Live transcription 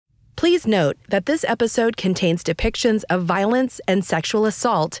Please note that this episode contains depictions of violence and sexual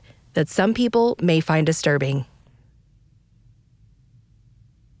assault that some people may find disturbing.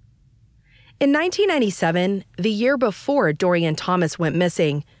 In 1997, the year before Dorien Thomas went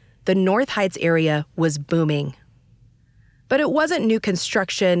missing, the North Heights area was booming. But it wasn't new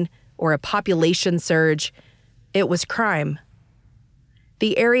construction or a population surge. It was crime.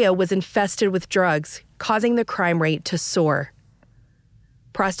 The area was infested with drugs, causing the crime rate to soar.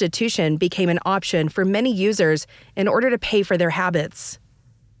 Prostitution became an option for many users in order to pay for their habits.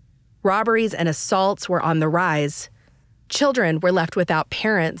 Robberies and assaults were on the rise. Children were left without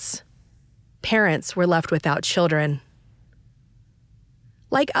parents. Parents were left without children.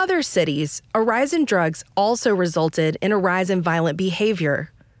 Like other cities, a rise in drugs also resulted in a rise in violent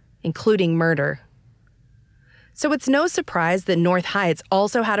behavior, including murder. So it's no surprise that North Heights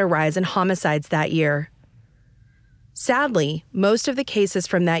also had a rise in homicides that year. Sadly, most of the cases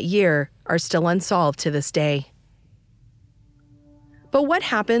from that year are still unsolved to this day. But what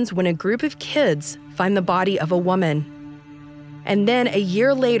happens when a group of kids find the body of a woman? And then a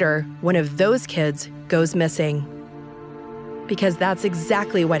year later, one of those kids goes missing. Because that's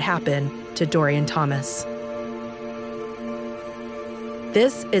exactly what happened to Dorien Thomas.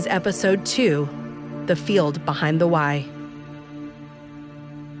 This is episode 2, The Field Behind the Y.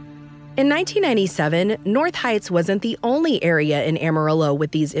 In 1997, North Heights wasn't the only area in Amarillo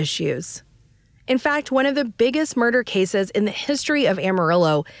with these issues. In fact, one of the biggest murder cases in the history of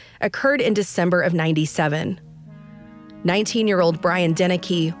Amarillo occurred in December of '97. 19-year-old Brian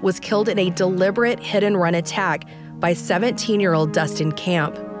Deneke was killed in a deliberate hit-and-run attack by 17-year-old Dustin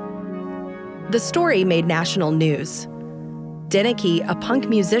Camp. The story made national news. Deneke, a punk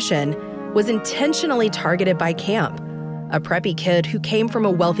musician, was intentionally targeted by Camp, a preppy kid who came from a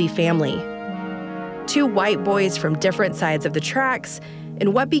wealthy family. Two white boys from different sides of the tracks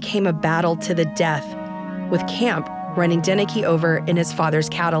in what became a battle to the death, with Camp running Deneke over in his father's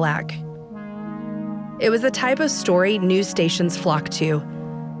Cadillac. It was the type of story news stations flocked to.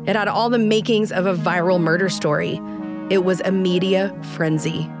 It had all the makings of a viral murder story. It was a media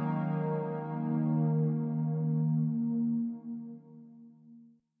frenzy.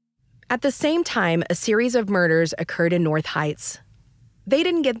 At the same time, a series of murders occurred in North Heights. They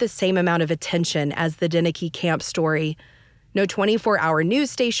didn't get the same amount of attention as the Deneke Camp story. No 24-hour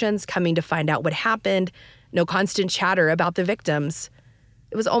news stations coming to find out what happened, no constant chatter about the victims.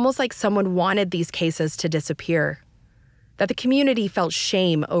 It was almost like someone wanted these cases to disappear, that the community felt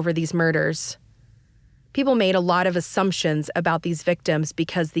shame over these murders. People made a lot of assumptions about these victims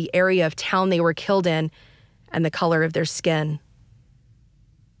because the area of town they were killed in and the color of their skin.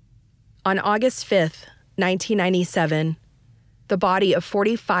 On August 5th, 1997, the body of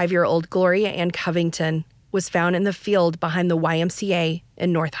 45-year-old Gloria Covington was found in the field behind the YMCA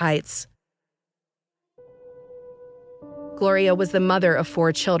in North Heights. Gloria was the mother of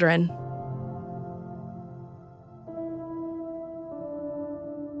 4 children.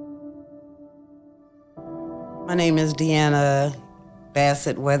 My name is Deanna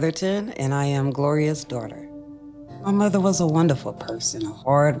Bassett Weatherton, and I am Gloria's daughter. My mother was a wonderful person, a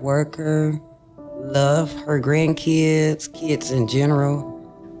hard worker, loved her grandkids, kids in general.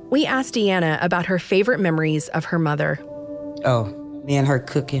 We asked Deanna about her favorite memories of her mother. Oh, me and her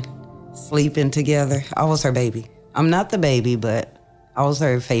cooking, sleeping together. I was her baby. I'm not the baby, but I was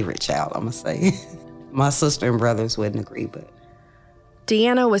her favorite child, I'm gonna say. My sister and brothers wouldn't agree, but.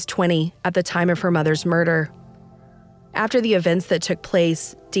 Deanna was 20 at the time of her mother's murder. After the events that took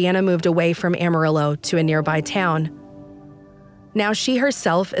place, Deanna moved away from Amarillo to a nearby town. Now she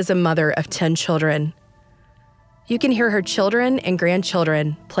herself is a mother of 10 children. You can hear her children and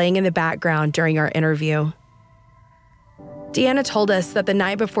grandchildren playing in the background during our interview. Deanna told us that the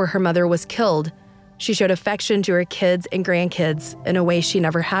night before her mother was killed, she showed affection to her kids and grandkids in a way she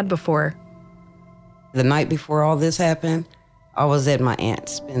never had before. The night before all this happened, I was at my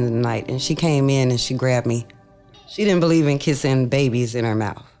aunt's spending the night, and she came in and she grabbed me. She didn't believe in kissing babies in her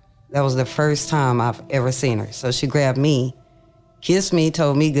mouth. That was the first time I've ever seen her. So she grabbed me, kissed me,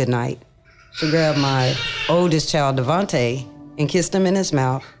 told me goodnight. She grabbed my oldest child, Devontae, and kissed him in his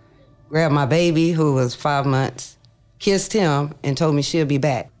mouth. Grabbed my baby, who was 5 months, kissed him, and told me she'll be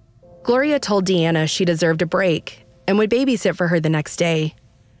back. Gloria told Deanna she deserved a break and would babysit for her the next day.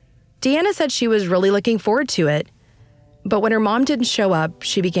 Deanna said she was really looking forward to it. But when her mom didn't show up,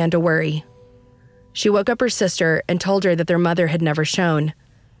 she began to worry. She woke up her sister and told her that their mother had never shown.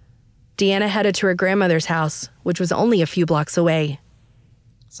 Deanna headed to her grandmother's house, which was only a few blocks away.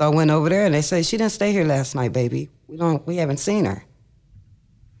 So I went over there and they said, she didn't stay here last night, baby. We haven't seen her.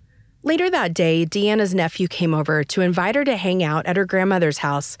 Later that day, Deanna's nephew came over to invite her to hang out at her grandmother's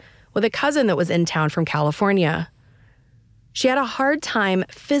house, with a cousin that was in town from California. She had a hard time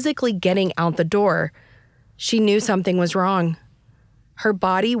physically getting out the door. She knew something was wrong. Her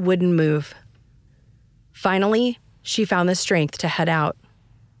body wouldn't move. Finally, she found the strength to head out.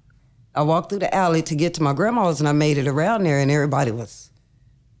 I walked through the alley to get to my grandma's, and I made it around there, and everybody was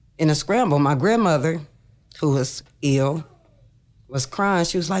in a scramble. My grandmother, who was ill, was crying.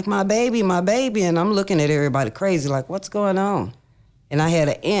 She was like, my baby, and I'm looking at everybody crazy, like, what's going on? And I had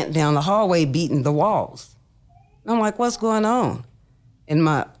an aunt down the hallway beating the walls. And I'm like, what's going on? And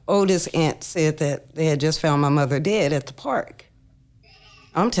my oldest aunt said that they had just found my mother dead at the park.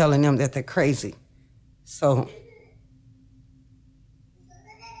 I'm telling them that they're crazy. So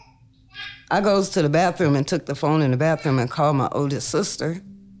I goes to the bathroom and took the phone in the bathroom and called my oldest sister.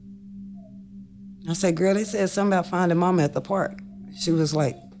 I said, girl, they said something about finding mama at the park. She was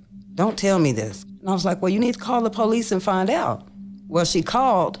like, don't tell me this. And I was like, well, you need to call the police and find out. Well, she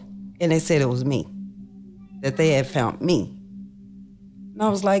called, and they said it was me, that they had found me. And I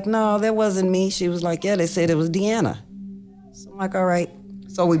was like, no, that wasn't me. She was like, yeah, they said it was Deanna. So I'm like, all right.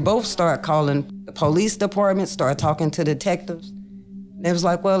 So we both started calling the police department, started talking to detectives. And they was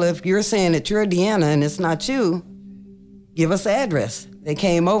like, well, if you're saying that you're Deanna and it's not you, give us the address. They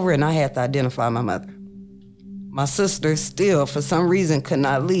came over, and I had to identify my mother. My sister still, for some reason, could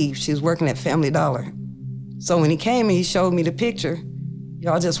not leave. She was working at Family Dollar. So when he came and he showed me the picture,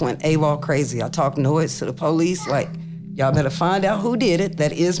 y'all just went AWOL crazy. I talked noise to the police, like, y'all better find out who did it.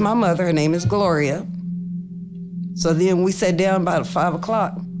 That is my mother. Her name is Gloria. So then we sat down about 5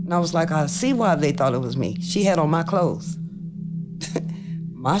 o'clock, and I was like, I see why they thought it was me. She had on my clothes,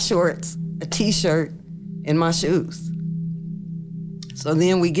 my shorts, a T-shirt, and my shoes. So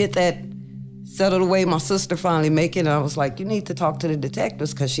then we get that settled away. My sister finally make it, and I was like, you need to talk to the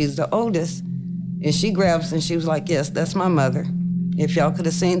detectives because she's the oldest. And she grabs, and she was like, yes, that's my mother. If y'all could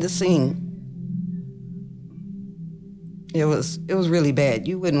have seen the scene, it was really bad.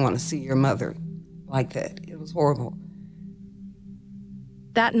 You wouldn't want to see your mother like that. It was horrible.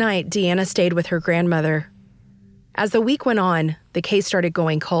 That night, Deanna stayed with her grandmother. As the week went on, the case started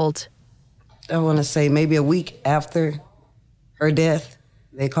going cold. I want to say maybe a week after her death,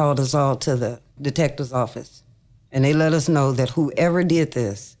 they called us all to the detective's office, and they let us know that whoever did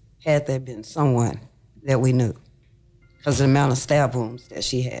this had there been someone that we knew, because of the amount of stab wounds that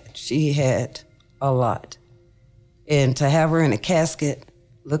she had a lot. And to have her in a casket,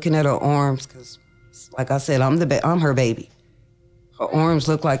 looking at her arms, because like I said, I'm her baby. Her arms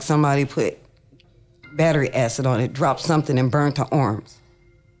look like somebody put battery acid on it, dropped something and burned her arms.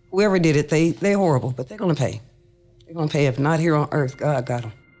 Whoever did it, they're horrible, but they're gonna pay. They're gonna pay. If not here on earth, God got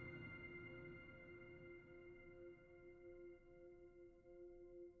them.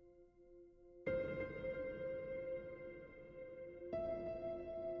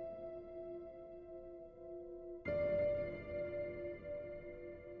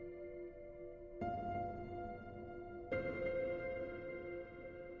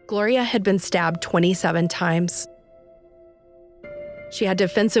 Gloria had been stabbed 27 times. She had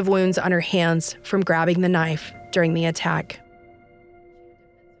defensive wounds on her hands from grabbing the knife during the attack.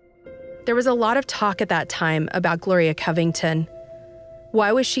 There was a lot of talk at that time about Gloria Covington.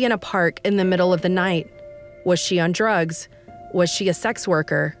 Why was she in a park in the middle of the night? Was she on drugs? Was she a sex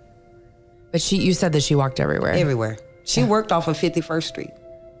worker? But you said that she walked everywhere. Everywhere. She worked off of 51st Street,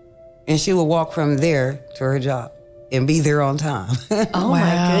 and she would walk from there to her job and be there on time. Oh, Wow.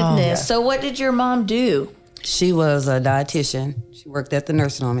 my goodness. Yeah. So what did your mom do? She was a dietitian. She worked at the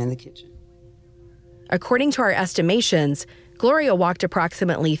nursing home in the kitchen. According to our estimations, Gloria walked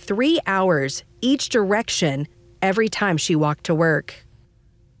approximately 3 hours each direction every time she walked to work.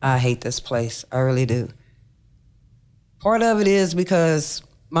 I hate this place. I really do. Part of it is because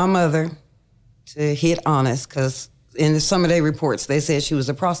my mother, to hit honest, because in some of their reports, they said she was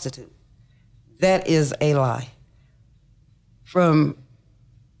a prostitute. That is a lie. From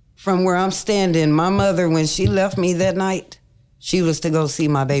where I'm standing, my mother, when she left me that night, she was to go see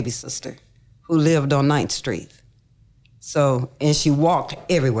my baby sister, who lived on 9th Street. So, and she walked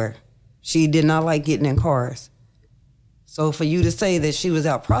everywhere. She did not like getting in cars. So for you to say that she was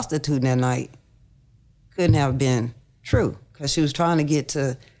out prostituting that night couldn't have been true, because she was trying to get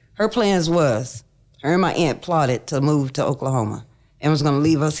to, her plans was, her and my aunt plotted to move to Oklahoma and was gonna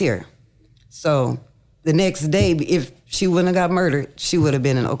leave us here. So the next day, if she wouldn't have got murdered, she would have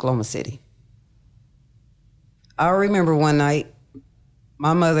been in Oklahoma City. I remember one night,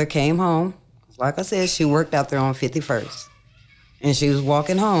 my mother came home. Like I said, she worked out there on 51st. And she was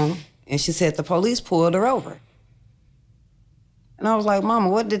walking home, and she said the police pulled her over. And I was like, Mama,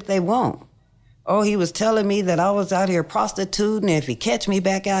 what did they want? Oh, he was telling me that I was out here prostituting. And if he catch me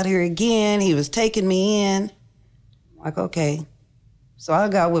back out here again, he was taking me in. Like, okay. So I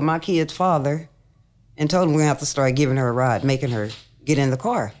got with my kid's father and told him we're going to have to start giving her a ride, making her get in the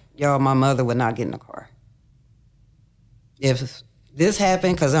car. Y'all, my mother would not get in the car. If this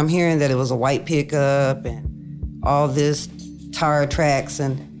happened, because I'm hearing that it was a white pickup and all this tire tracks,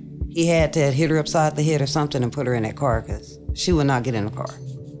 and he had to hit her upside the head or something and put her in that car because she would not get in the car.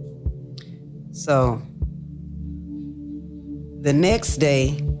 So the next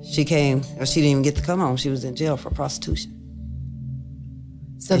day she came, or she didn't even get to come home. She was in jail for prostitution.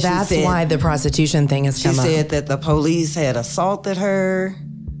 So that's why the prostitution thing has come up. She said that the police had assaulted her.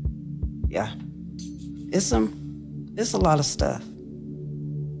 Yeah. It's a lot of stuff.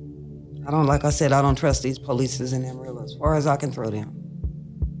 Like I said, I don't trust these polices in Amarillo as far as I can throw them.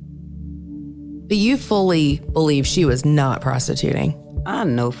 But you fully believe she was not prostituting. I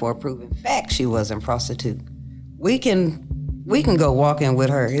know for a proven fact she wasn't prostitute. We can go walking with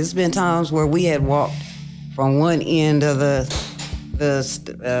her. It's been times where we had walked from one end of the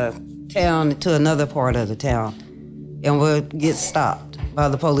town to another part of the town, and we'll get stopped by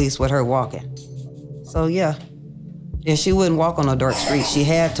the police with her walking. So yeah. And she wouldn't walk on a dark street. She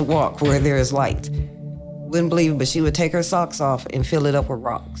had to walk where there is light. Wouldn't believe it, but she would take her socks off and fill it up with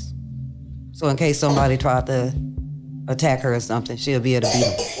rocks. So in case somebody tried to attack her or something, she'll be able to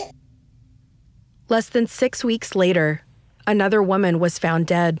beat them. Less than 6 weeks later, another woman was found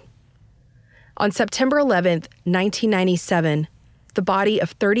dead. On September 11th, 1997, the body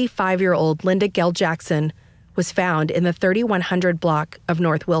of 35-year-old Linda Gale Jackson was found in the 3100 block of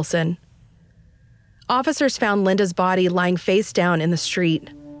North Wilson. Officers found Linda's body lying face down in the street.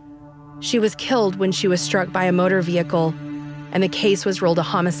 She was killed when she was struck by a motor vehicle, and the case was ruled a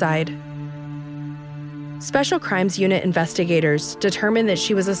homicide. Special Crimes Unit investigators determined that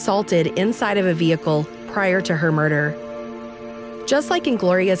she was assaulted inside of a vehicle prior to her murder. Just like in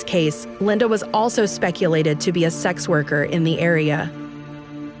Gloria's case, Linda was also speculated to be a sex worker in the area.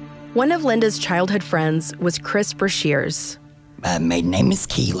 One of Linda's childhood friends was Chris Brashears. My maiden name is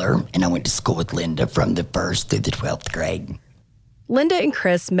Keeler, and I went to school with Linda from the 1st through the 12th grade. Linda and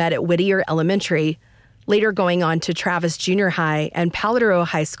Chris met at Whittier Elementary, later going on to Travis Junior High and Paladero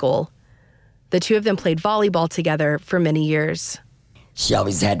High School. The two of them played volleyball together for many years. She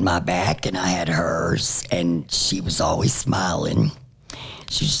always had my back, and I had hers, and she was always smiling.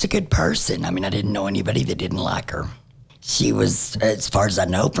 She was just a good person. I mean, I didn't know anybody that didn't like her. She was, as far as I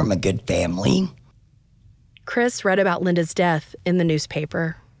know, from a good family. Chris read about Linda's death in the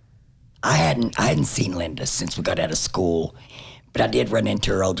newspaper. I hadn't seen Linda since we got out of school, but I did run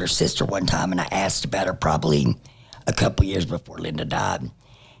into her older sister one time, and I asked about her probably a couple years before Linda died.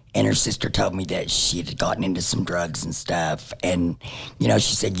 And her sister told me that she had gotten into some drugs and stuff. And, she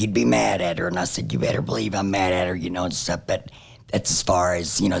said, you'd be mad at her. And I said, you better believe I'm mad at her, and stuff. But that's as far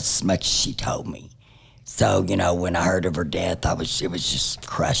as, as much as she told me. So, when I heard of her death, it was just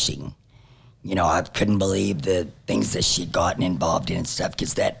crushing. I couldn't believe the things that she'd gotten involved in and stuff,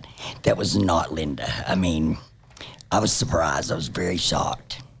 because that was not Linda. I mean, I was surprised. I was very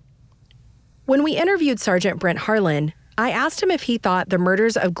shocked. When we interviewed Sergeant Brent Harlan, I asked him if he thought the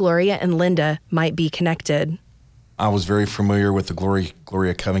murders of Gloria and Linda might be connected. I was very familiar with the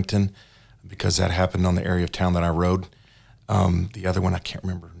Gloria Covington because that happened on the area of town that I rode. The other one, I can't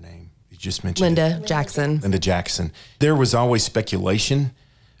remember her name. You just mentioned Linda Jackson. Linda Jackson. There was always speculation.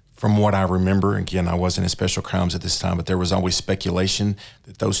 From what I remember, again, I wasn't in special crimes at this time, but there was always speculation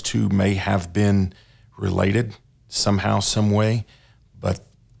that those two may have been related somehow, some way. But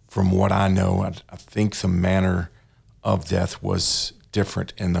from what I know, I think the manner of death was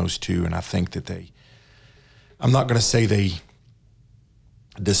different in those two. And I think that I'm not going to say they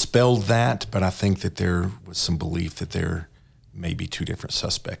dispelled that, but I think that there was some belief that there may be two different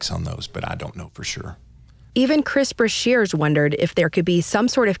suspects on those, but I don't know for sure. Even Chris Brashears wondered if there could be some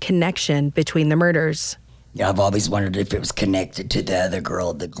sort of connection between the murders. Yeah, I've always wondered if it was connected to the other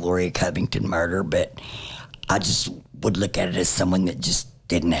girl, the Gloria Covington murder, but I just would look at it as someone that just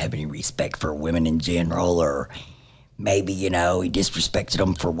didn't have any respect for women in general, or maybe, he disrespected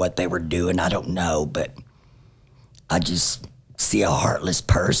them for what they were doing. I don't know, but I just see a heartless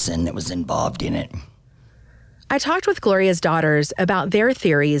person that was involved in it. I talked with Gloria's daughters about their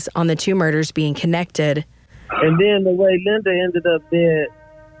theories on the two murders being connected. And then the way Linda ended up dead,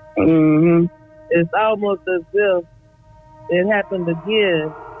 it's almost as if it happened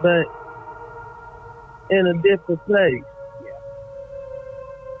again, but in a different place.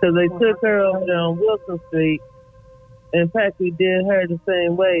 Because they took her over there on Wilson Street and practically did her the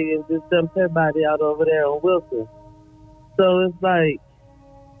same way and just dumped her body out over there on Wilson. So it's like,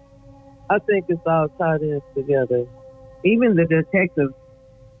 I think it's all tied in together. Even the detectives,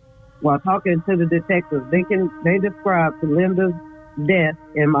 while talking to the detectives, they describe Linda's death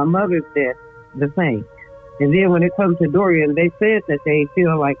and my mother's death the same. And then when it comes to Dorien, they said that they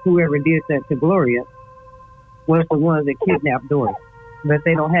feel like whoever did that to Gloria was the one that kidnapped Dorien, but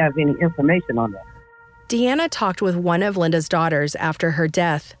they don't have any information on that. Deanna talked with one of Linda's daughters after her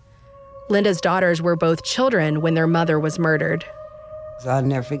death. Linda's daughters were both children when their mother was murdered. I'll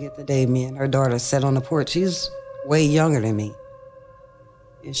never forget the day me and her daughter sat on the porch. She's way younger than me.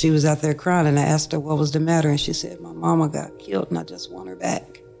 And she was out there crying, and I asked her what was the matter, and she said, my mama got killed, and I just want her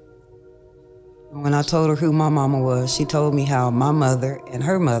back. And when I told her who my mama was, she told me how my mother and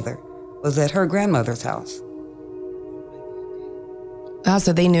her mother was at her grandmother's house. Oh,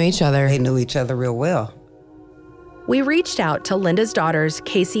 so they knew each other. They knew each other real well. We reached out to Linda's daughters,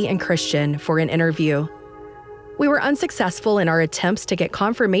 Casey and Christian, for an interview. We were unsuccessful in our attempts to get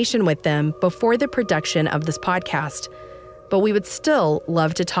confirmation with them before the production of this podcast, but we would still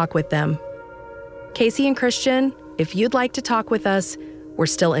love to talk with them. Casey and Christian, if you'd like to talk with us, we're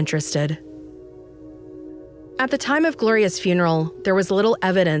still interested. At the time of Gloria's funeral, there was little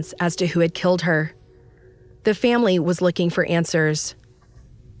evidence as to who had killed her. The family was looking for answers.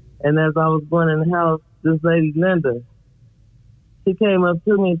 And as I was going in the house, this lady, Linda, she came up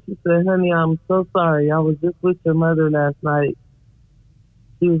to me and she said, honey, I'm so sorry. I was just with your mother last night.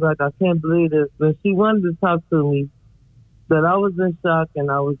 She was like, I can't believe this. But she wanted to talk to me. But I was in shock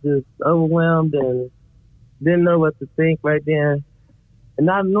and I was just overwhelmed and didn't know what to think right then. And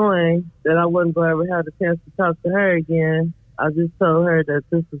not knowing that I wasn't going to ever have the chance to talk to her again, I just told her that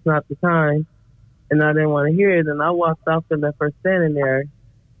this was not the time. And I didn't want to hear it. And I walked off and left her standing there.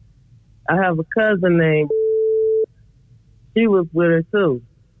 I have a cousin named, she was with her too.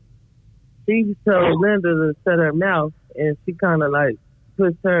 She told Linda to shut her mouth, and she kind of like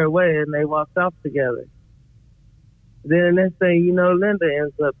pushed her away, and they walked off together. Then they say, Linda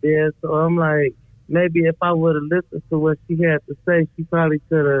ends up dead. So I'm like, maybe if I would have listened to what she had to say, she probably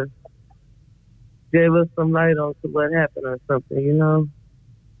could have gave us some light on to what happened or something,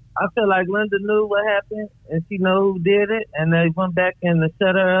 I feel like Linda knew what happened, and she knew who did it, and they went back in to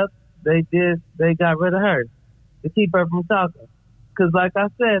shut her up. They got rid of her to keep her from talking. Because like I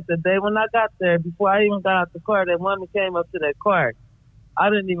said, the day when I got there, before I even got out the car, that woman came up to that car. I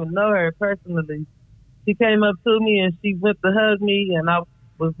didn't even know her personally. She came up to me and she went to hug me, and I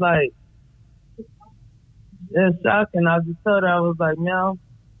was like in shock, and I just told her, I was like, meow.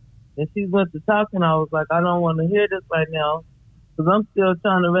 And she went to talking, I was like, I don't want to hear this right now, because I'm still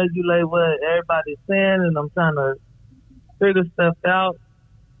trying to regulate what everybody's saying, and I'm trying to figure stuff out.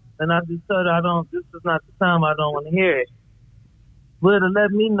 And I just told her, this is not the time, I don't want to hear it. Would have let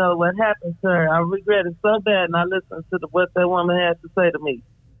me know what happened to her. I regret it so bad, and I listened to what that woman had to say to me.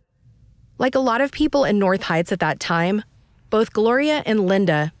 Like a lot of people in North Heights at that time, both Gloria and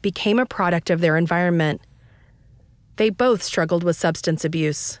Linda became a product of their environment. They both struggled with substance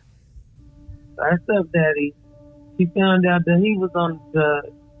abuse. Our stepdaddy, she found out that he was on drugs.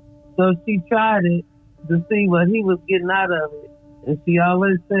 So she tried it to see what he was getting out of it. And she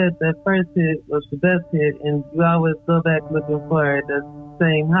always said that first hit was the best hit, and you always go back looking for the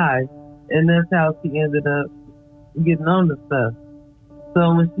same high. And that's how she ended up getting on the stuff.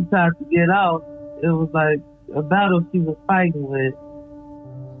 So when she tried to get out, it was like a battle she was fighting with.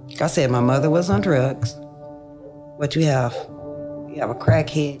 Like I said, my mother was on drugs. What you have? You have a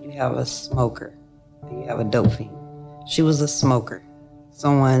crackhead, you have a smoker, and you have a dope fiend. She was a smoker,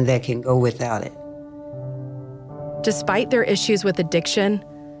 someone that can go without it. Despite their issues with addiction,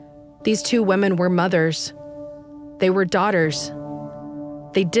 these two women were mothers. They were daughters.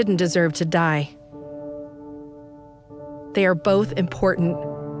 They didn't deserve to die. They are both important,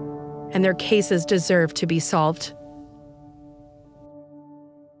 and their cases deserve to be solved.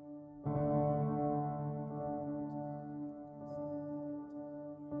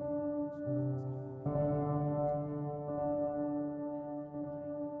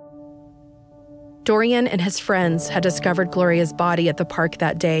 Dorien and his friends had discovered Gloria's body at the park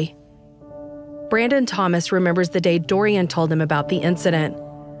that day. Brandon Thomas remembers the day Dorien told him about the incident.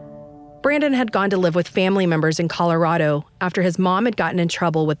 Brandon had gone to live with family members in Colorado after his mom had gotten in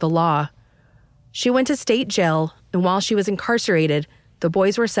trouble with the law. She went to state jail, and while she was incarcerated, the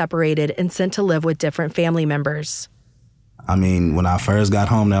boys were separated and sent to live with different family members. I mean, when I first got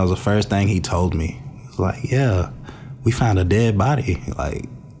home, that was the first thing he told me. He was like, yeah, we found a dead body. Like,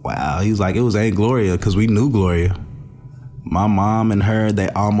 wow. He was like, it was Aunt Gloria, because we knew Gloria. My mom and her, they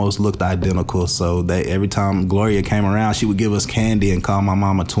almost looked identical. So every time Gloria came around, she would give us candy and call my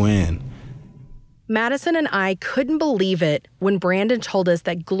mom a twin. Madison and I couldn't believe it when Brandon told us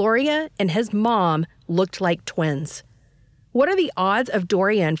that Gloria and his mom looked like twins. What are the odds of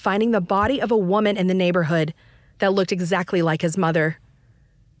Dorien finding the body of a woman in the neighborhood that looked exactly like his mother?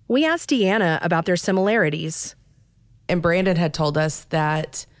 We asked Deanna about their similarities. And Brandon had told us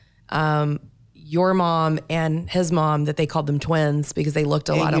that your mom and his mom, that they called them twins because they looked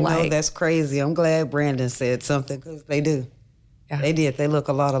a lot alike. That's crazy. I'm glad Brandon said something because they do. Yeah. They did. They look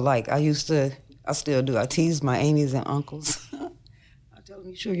a lot alike. I still do. I tease my aunties and uncles. I tell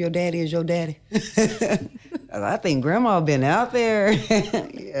them, you sure your daddy is your daddy? I think grandma been out there.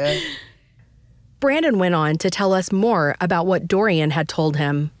 Yeah. Brandon went on to tell us more about what Dorien had told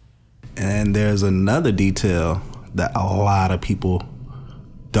him. And there's another detail that a lot of people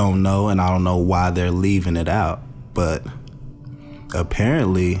don't know, and I don't know why they're leaving it out, but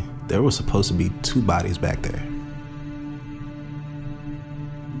apparently there was supposed to be 2 bodies back there.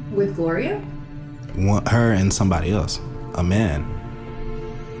 With Gloria? Her and somebody else, a man.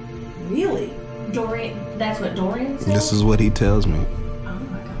 Really? Dorien, that's what Dorien said? This is what he tells me. Oh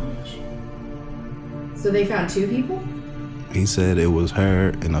my gosh. So they found 2 people? He said it was her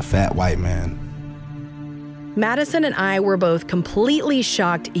and a fat white man. Madison and I were both completely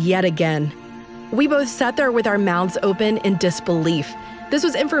shocked yet again. We both sat there with our mouths open in disbelief. This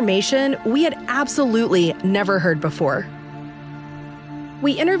was information we had absolutely never heard before.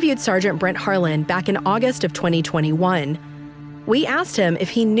 We interviewed Sergeant Brent Harlan back in August of 2021. We asked him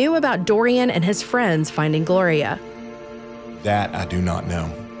if he knew about Dorien and his friends finding Gloria. That I do not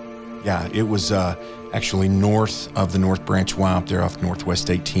know. Yeah, it was actually north of the North Branch Y up there off Northwest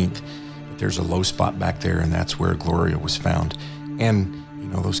 18th. But there's a low spot back there, and that's where Gloria was found. And, you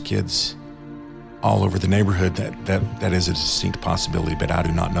know, those kids all over the neighborhood, that is a distinct possibility, but I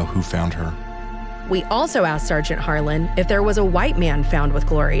do not know who found her. We also asked Sergeant Harlan if there was a white man found with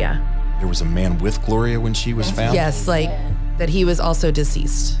Gloria. There was a man with Gloria when she was found? Yes, like that he was also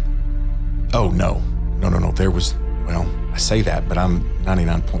deceased. Oh, no. No. There was, well, I say that, but I'm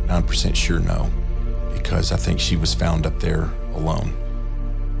 99.9% sure no, because I think she was found up there alone.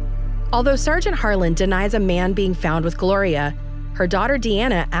 Although Sergeant Harlan denies a man being found with Gloria, her daughter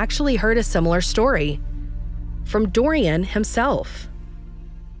Deanna actually heard a similar story from Dorien himself.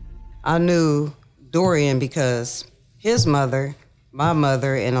 I knew Dorien because his mother, my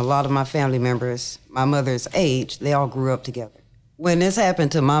mother, and a lot of my family members, my mother's age, they all grew up together. When this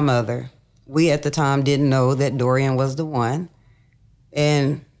happened to my mother, we at the time didn't know that Dorien was the one.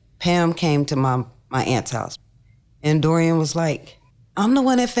 And Pam came to my aunt's house. And Dorien was like, I'm the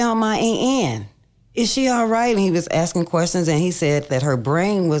one that found my Aunt Ann. Is she all right? And he was asking questions, and he said that her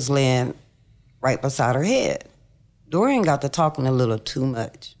brain was laying right beside her head. Dorien got to talking a little too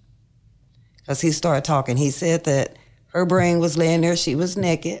much. Because he started talking. He said that her brain was laying there, she was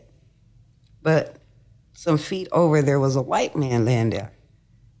naked, but some feet over there was a white man laying there.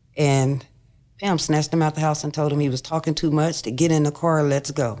 And Pam snatched him out the house and told him he was talking too much, to get in the car,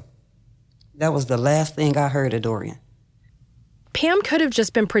 let's go. That was the last thing I heard of Dorien. Pam could have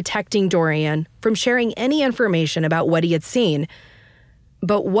just been protecting Dorien from sharing any information about what he had seen.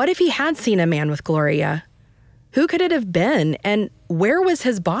 But what if he had seen a man with Gloria? Who could it have been, and where was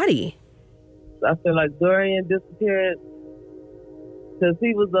his body? I feel like Dorien disappeared because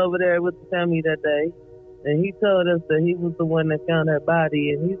he was over there with the family that day, and he told us that he was the one that found her body,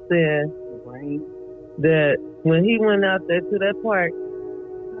 and he said that when he went out there to that park,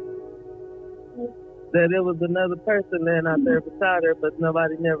 that there was another person laying out there beside her, but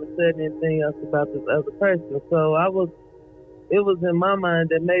nobody never said anything else about this other person. So it was in my mind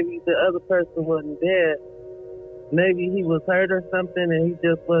that maybe the other person wasn't dead. Maybe he was hurt or something and he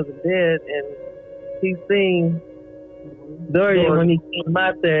just wasn't dead. And he seen Dorien when he came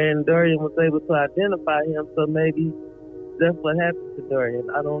out there, and Dorien was able to identify him. So maybe that's what happened to Dorien.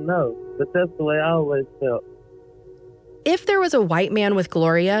 I don't know, but that's the way I always felt. If there was a white man with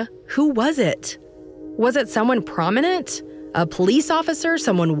Gloria, who was it? Was it someone prominent? A police officer?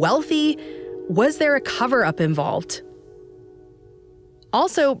 Someone wealthy? Was there a cover-up involved?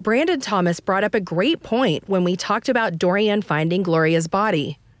 Also, Brandon Thomas brought up a great point when we talked about Dorien finding Gloria's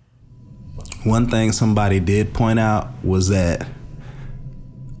body. One thing somebody did point out was that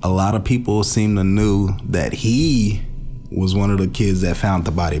a lot of people seem to knew that he was one of the kids that found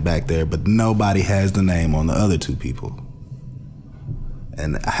the body back there, but nobody has the name on the other 2 people.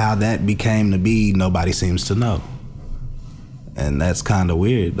 And how that became to be, nobody seems to know. And that's kind of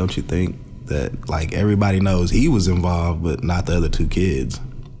weird, don't you think? That, like, everybody knows he was involved, but not the other 2 kids.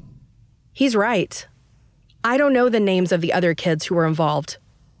 He's right. I don't know the names of the other kids who were involved.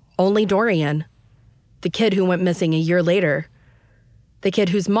 Only Dorien, the kid who went missing a year later. The kid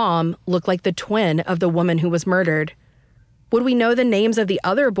whose mom looked like the twin of the woman who was murdered. Would we know the names of the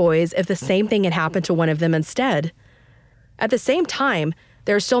other boys if the same thing had happened to one of them instead? At the same time,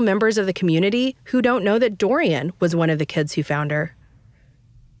 there are still members of the community who don't know that Dorien was one of the kids who found her.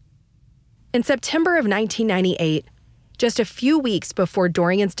 In September of 1998, just a few weeks before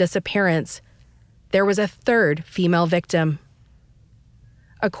Dorien's disappearance, there was a third female victim.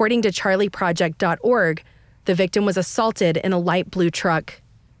 According to charlieproject.org, the victim was assaulted in a light blue truck.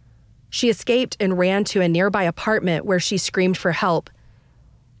 She escaped and ran to a nearby apartment where she screamed for help.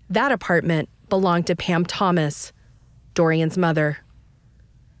 That apartment belonged to Pam Thomas, Dorien's mother.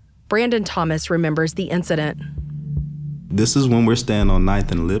 Brandon Thomas remembers the incident. This is when we're staying on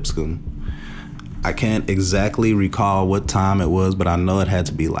 9th and Lipscomb. I can't exactly recall what time it was, but I know it had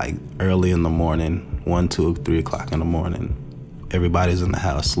to be like early in the morning, 1, 2, 3 o'clock in the morning. Everybody's in the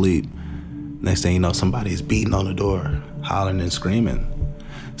house asleep. Next thing you know, somebody's beating on the door, hollering and screaming.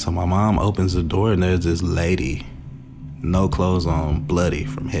 So my mom opens the door and there's this lady, no clothes on, bloody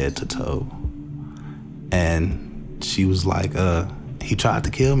from head to toe. And she was like, he tried to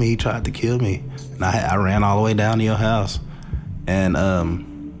kill me, he tried to kill me. And I ran all the way down to your house. And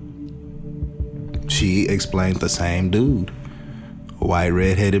she explained the same dude, a white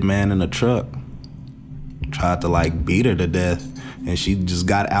red-headed man in a truck. Tried to like beat her to death. And she just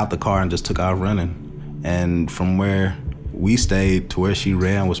got out the car and just took off running. And from where we stayed to where she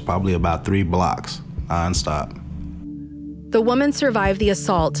ran was probably about 3 blocks, nonstop. The woman survived the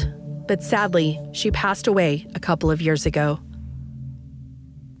assault, but sadly, she passed away a couple of years ago.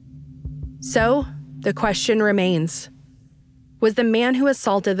 So, the question remains, was the man who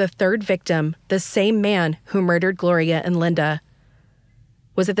assaulted the third victim the same man who murdered Gloria and Linda?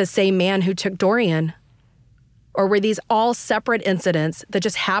 Was it the same man who took Dorien? Or were these all separate incidents that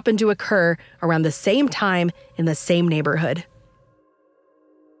just happened to occur around the same time in the same neighborhood?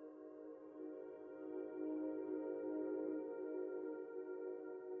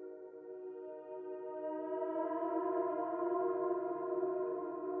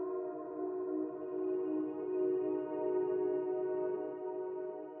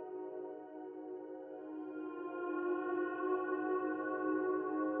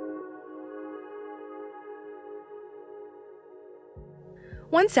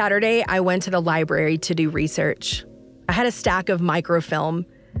 One Saturday, I went to the library to do research. I had a stack of microfilm.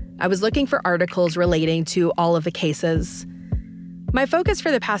 I was looking for articles relating to all of the cases. My focus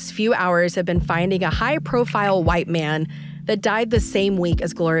for the past few hours had been finding a high-profile white man that died the same week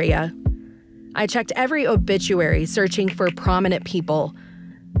as Gloria. I checked every obituary searching for prominent people.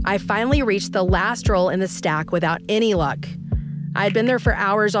 I finally reached the last roll in the stack without any luck. I had been there for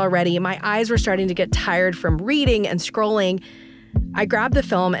hours already. My eyes were starting to get tired from reading and scrolling. I grabbed the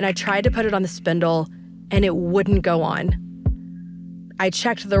film and I tried to put it on the spindle, and it wouldn't go on. I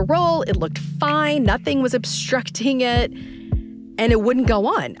checked the roll, it looked fine, nothing was obstructing it, and it wouldn't go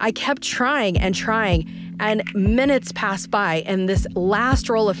on. I kept trying, and minutes passed by, and this last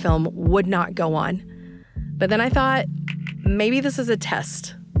roll of film would not go on. But then I thought, maybe this is a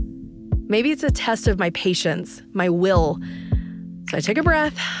test. Maybe it's a test of my patience, my will. So I took a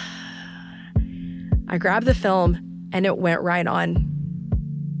breath, I grabbed the film, and it went right on.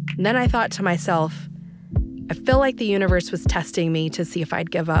 And then I thought to myself, I feel like the universe was testing me to see if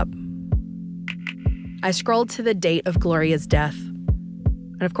I'd give up. I scrolled to the date of Gloria's death.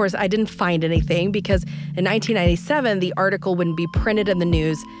 And of course, I didn't find anything because in 1997, the article wouldn't be printed in the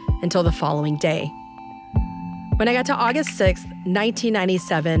news until the following day. When I got to August 6th,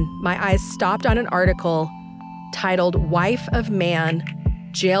 1997, my eyes stopped on an article titled "Wife of Man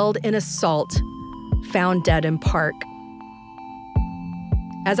Jailed in Assault Found Dead in Park."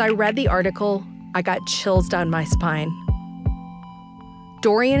 As I read the article, I got chills down my spine.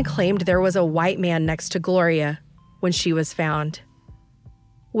 Dorien claimed there was a white man next to Gloria when she was found.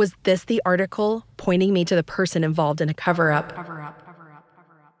 Was this the article pointing me to the person involved in a cover-up?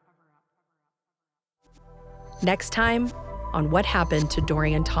 Next time on What Happened to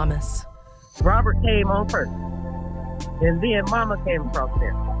Dorien Thomas. Robert came on first, and then Mama came across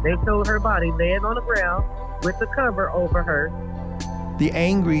there. They showed her body laying on the ground with the cover over her. The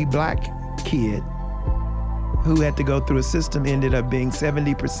angry black kid who had to go through a system ended up being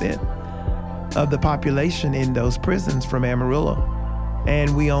 70% of the population in those prisons from Amarillo.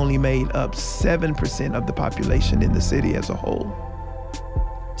 And we only made up 7% of the population in the city as a whole.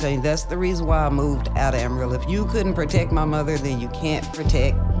 So that's the reason why I moved out of Amarillo. If you couldn't protect my mother, then you can't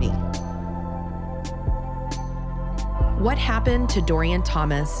protect me. What Happened to Dorien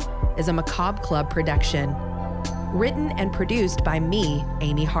Thomas is a Macabre Club production. Written and produced by me,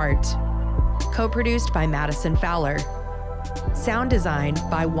 Amy Hart. Co-produced by Madison Fowler. Sound design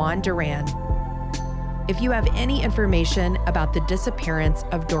by Juan Duran. If you have any information about the disappearance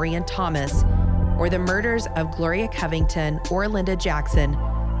of Dorien Thomas or the murders of Gloria Covington or Linda Jackson,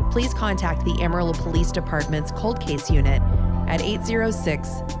 please contact the Amarillo Police Department's Cold Case Unit at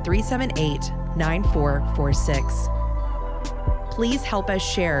 806-378-9446. Please help us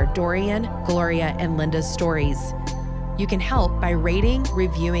share Dorien, Gloria, and Linda's stories. You can help by rating,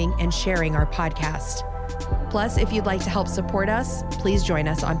 reviewing, and sharing our podcast. Plus, if you'd like to help support us, please join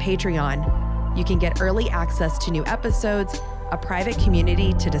us on Patreon. You can get early access to new episodes, a private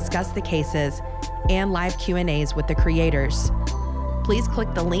community to discuss the cases, and live Q&As with the creators. Please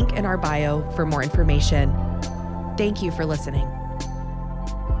click the link in our bio for more information. Thank you for listening.